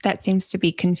 baby." That seems to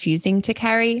be confusing to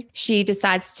Carrie. She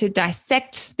decides to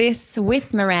dissect this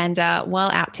with Miranda while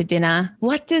out to dinner.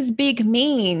 What does Big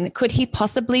mean? Could he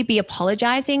possibly be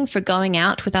apologizing for going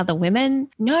out with other women?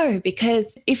 No,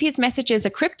 because if his messages are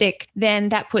cryptic, then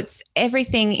that puts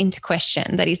everything into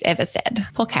question that he's ever said.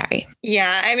 Poor Carrie.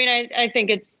 Yeah, I mean, I think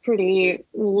it's pretty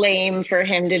lame for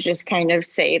him to just kind of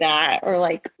say that,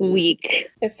 or weak.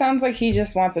 It sounds like he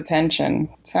just wants attention.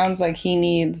 Sounds like he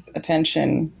needs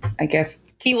attention, I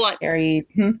guess. He wants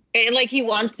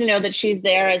to know that she's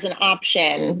there as an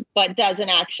option, but doesn't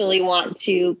actually want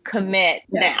to commit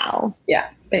now. Yeah,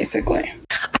 basically.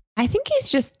 I think he's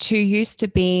just too used to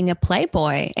being a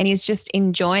playboy and he's just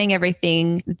enjoying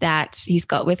everything that he's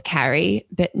got with Carrie,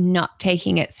 but not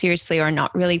taking it seriously or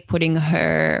not really putting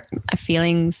her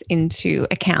feelings into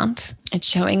account. It's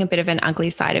showing a bit of an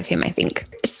ugly side of him, I think.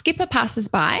 Skipper passes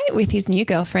by with his new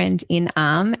girlfriend in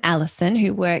arm, Alison,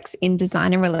 who works in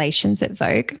design and relations at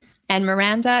Vogue. And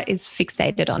Miranda is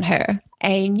fixated on her.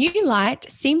 A new light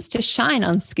seems to shine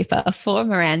on Skipper for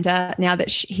Miranda now that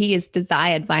he is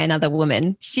desired by another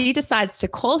woman. She decides to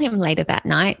call him later that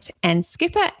night, and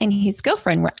Skipper and his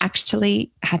girlfriend were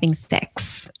actually having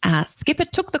sex. Skipper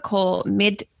took the call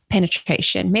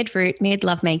mid-penetration, mid-root,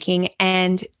 mid-lovemaking,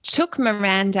 and took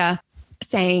Miranda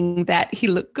saying that he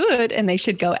looked good and they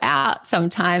should go out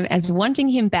sometime as wanting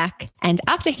him back. And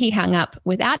after he hung up,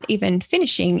 without even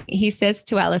finishing, he says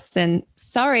to Alison,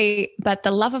 "Sorry, but the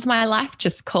love of my life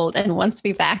just called and wants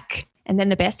me back." And then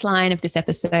the best line of this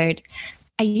episode,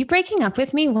 "Are you breaking up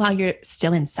with me while you're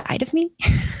still inside of me?"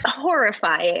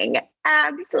 Horrifying.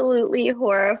 Absolutely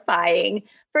horrifying.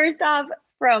 First off,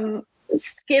 from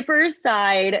Skipper's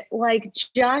side,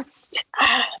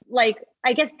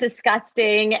 I guess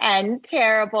disgusting and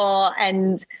terrible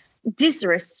and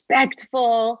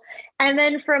disrespectful. And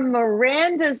then from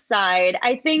Miranda's side,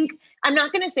 I think I'm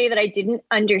not going to say that I didn't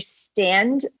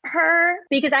understand her,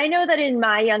 because I know that in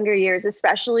my younger years,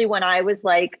 especially when I was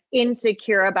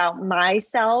insecure about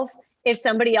myself, if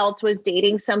somebody else was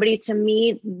dating somebody, to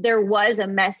me, there was a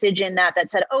message in that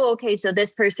said, oh, okay, so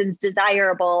this person's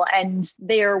desirable and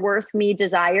they're worth me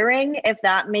desiring, if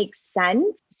that makes sense.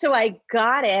 So I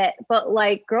got it. But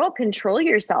girl, control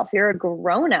yourself. You're a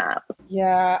grown up.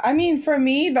 Yeah. I mean, for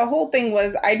me, the whole thing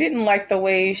was I didn't like the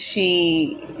way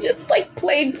she just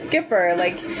played Skipper.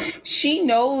 She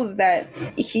knows that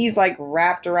he's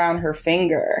wrapped around her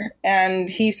finger and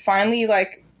he's finally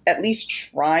at least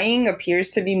trying, appears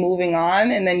to be moving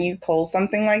on, and then you pull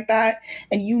something like that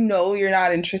and you're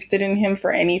not interested in him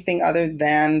for anything other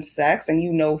than sex, and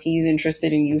he's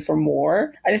interested in you for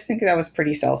more. I just think that was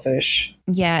pretty selfish.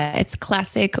 Yeah, it's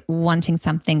classic wanting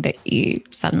something that you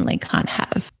suddenly can't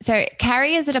have. So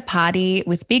Carrie is at a party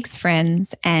with Big's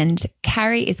friends and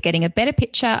Carrie is getting a better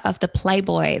picture of the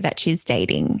playboy that she's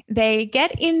dating. They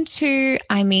get into,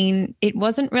 it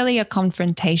wasn't really a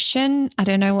confrontation. I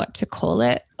don't know what to call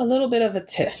it. A little bit of a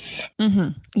tiff.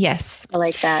 Mm-hmm. Yes. I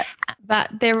like that.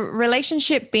 But their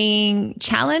relationship being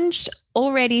challenged,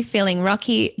 already feeling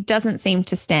rocky, doesn't seem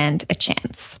to stand a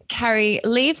chance. Carrie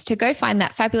leaves to go find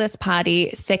that fabulous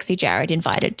party Sexy Jared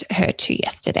invited her to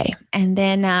yesterday. And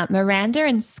then Miranda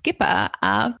and Skipper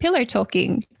are pillow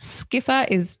talking. Skipper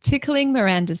is tickling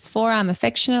Miranda's forearm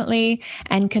affectionately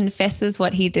and confesses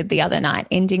what he did the other night,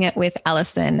 ending it with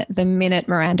Alison the minute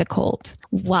Miranda called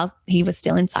while he was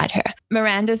still inside her.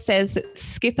 Miranda says that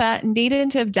Skipper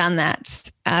needn't have done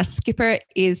that. Skipper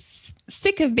is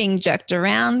sick of being jerked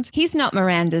around. He's not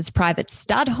Miranda's private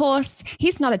stud horse.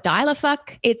 He's not a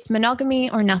dial-a-fuck. It's monogamy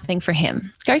or nothing for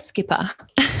him. Go Skipper.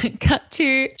 Cut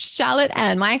to Charlotte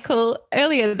and Michael.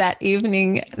 Earlier that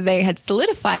evening, they had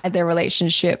solidified their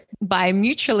relationship by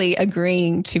mutually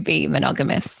agreeing to be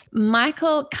monogamous.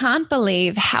 Michael can't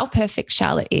believe how perfect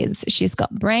Charlotte is. She's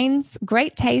got brains,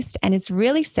 great taste, and is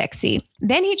really sexy.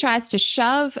 Then he tries to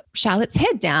shove Charlotte's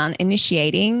head down,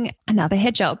 initiating another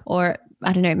head job. Or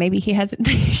I don't know, maybe he hasn't.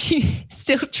 She's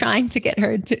still trying to get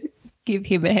her to give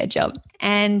him a head job.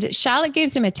 And Charlotte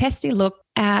gives him a testy look.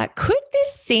 Could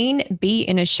this scene be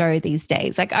in a show these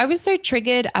days? I was so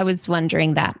triggered. I was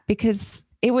wondering that because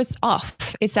it was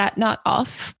off. Is that not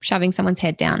off, shoving someone's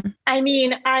head down? I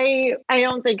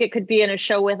don't think it could be in a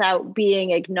show without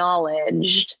being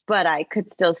acknowledged, but I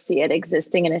could still see it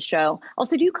existing in a show.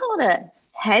 Also, do you call it a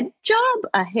head job?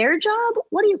 A hair job?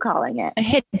 What are you calling it?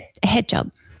 A head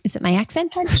job. Is it my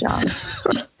accent? Head job.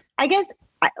 I guess,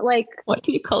 what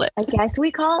do you call it? I guess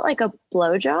we call it a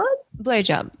blow job. Blow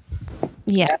job.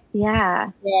 Yeah.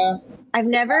 Yeah. Yeah. I've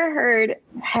never heard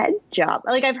head job.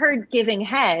 I've heard giving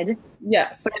head.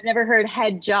 Yes. But I've never heard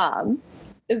head job.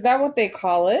 Is that what they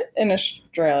call it in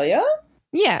Australia?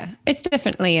 Yeah, it's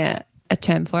definitely a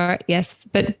term for it, yes.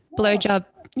 But blowjob,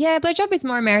 blowjob is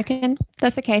more American.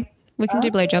 That's okay. We can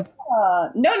do blowjob.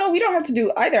 No, we don't have to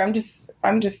do either. I'm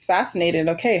just fascinated.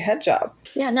 Okay, head job.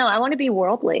 Yeah, no, I want to be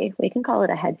worldly. We can call it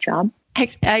a head job.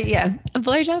 Yeah, a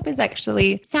blowjob is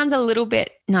actually sounds a little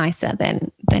bit nicer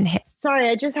than head. Sorry,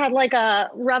 I just had a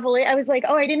revelation. I was I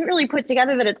didn't really put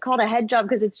together that it's called a head job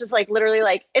because it's just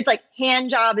literally it's hand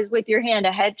job is with your hand,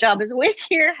 a head job is with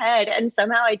your head, and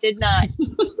somehow I did not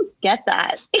get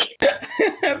that.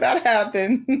 That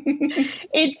happened.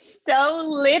 It's so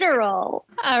literal.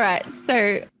 All right.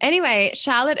 So anyway,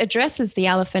 Charlotte addresses the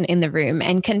elephant in the room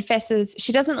and confesses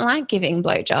she doesn't like giving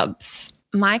blowjobs.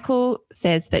 Michael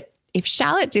says that if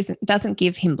Charlotte doesn't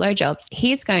give him blowjobs,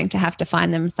 he's going to have to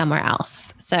find them somewhere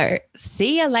else. So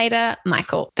see you later,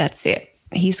 Michael. That's it.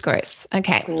 He's gross.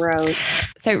 Okay. Gross.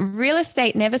 So real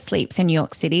estate never sleeps in New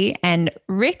York City, and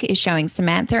Rick is showing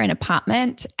Samantha an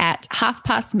apartment at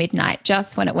midnight,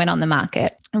 just when it went on the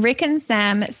market. Rick and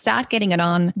Sam start getting it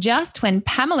on just when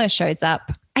Pamela shows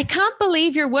up. "I can't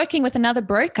believe you're working with another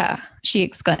broker," she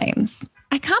exclaims.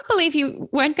 "I can't believe you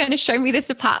weren't going to show me this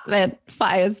apartment,"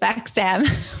 fires back Sam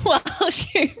while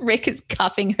Rick is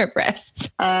cuffing her breasts.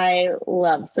 I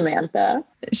love Samantha.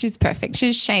 She's perfect.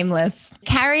 She's shameless.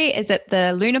 Carrie is at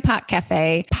the Luna Park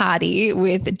Cafe party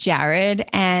with Jared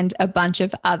and a bunch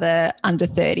of other under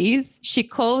 30s. She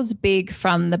calls Big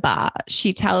from the bar.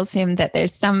 She tells him that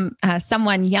there's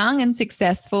someone young and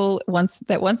successful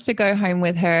that wants to go home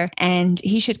with her, and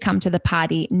he should come to the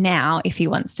party now if he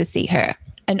wants to see her.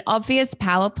 An obvious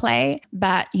power play,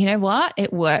 but you know what?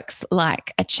 It works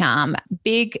like a charm.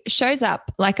 Big shows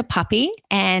up like a puppy,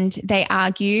 and they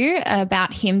argue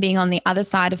about him being on the other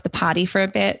side of the party for a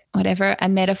bit, whatever, a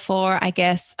metaphor, I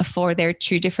guess, for their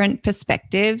two different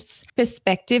perspectives.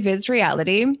 Perspective is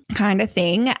reality kind of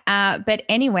thing. But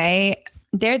anyway,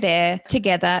 they're there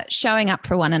together, showing up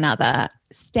for one another,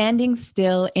 standing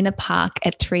still in a park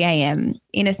at 3 a.m.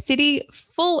 In a city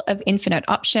full of infinite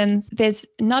options, there's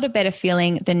not a better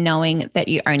feeling than knowing that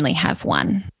you only have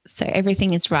one. So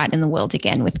everything is right in the world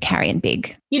again with Carrie and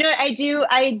Big. You know, I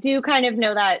do kind of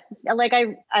know that. Like,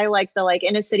 I like the, like,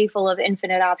 in a city full of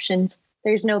infinite options,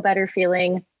 there's no better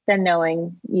feeling than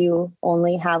knowing you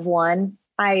only have one.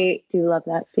 I do love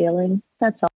that feeling.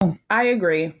 That's all. I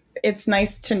agree. It's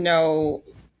nice to know,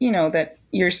 that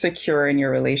you're secure in your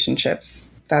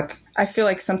relationships. That's, I feel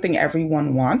like, something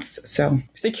everyone wants. So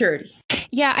security.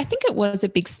 Yeah, I think it was a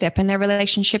big step in their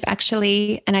relationship,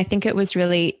 actually. And I think it was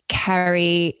really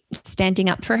Carrie standing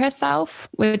up for herself,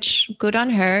 which good on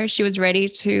her. She was ready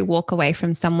to walk away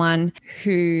from someone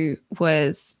who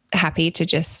was happy to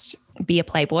just be a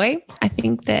playboy. I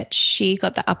think that she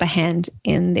got the upper hand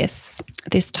in this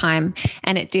time,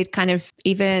 and it did kind of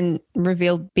even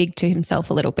reveal Big to himself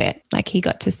a little bit. Like, he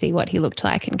got to see what he looked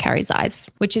like in Carrie's eyes,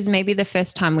 which is maybe the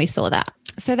first time we saw that.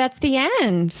 So that's the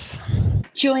end.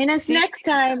 Join us next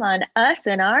time on Us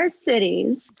in Our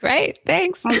Cities. Great.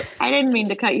 Thanks. I didn't mean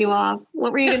to cut you off.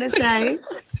 What were you going to say?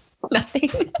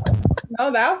 Nothing.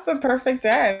 No, that was the perfect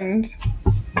end.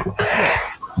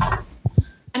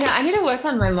 I know. I need to work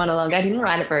on my monologue. I didn't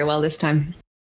write it very well this time.